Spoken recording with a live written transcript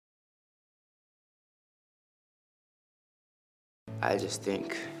I just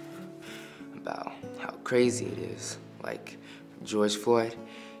think about how crazy it is. Like George Floyd,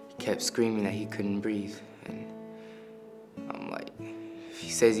 he kept screaming that he couldn't breathe. And I'm like, if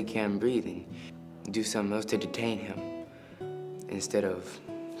he says he can't breathe, then do something else to detain him. Instead of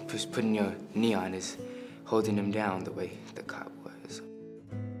just putting your knee on his, holding him down the way the cop was.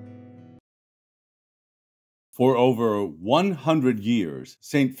 For over 100 years,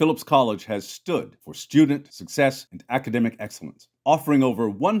 St. Philip's College has stood for student success and academic excellence, offering over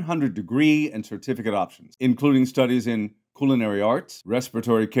 100 degree and certificate options, including studies in culinary arts,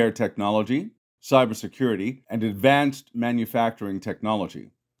 respiratory care technology, cybersecurity, and advanced manufacturing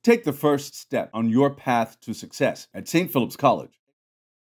technology. Take the first step on your path to success at St. Philip's College.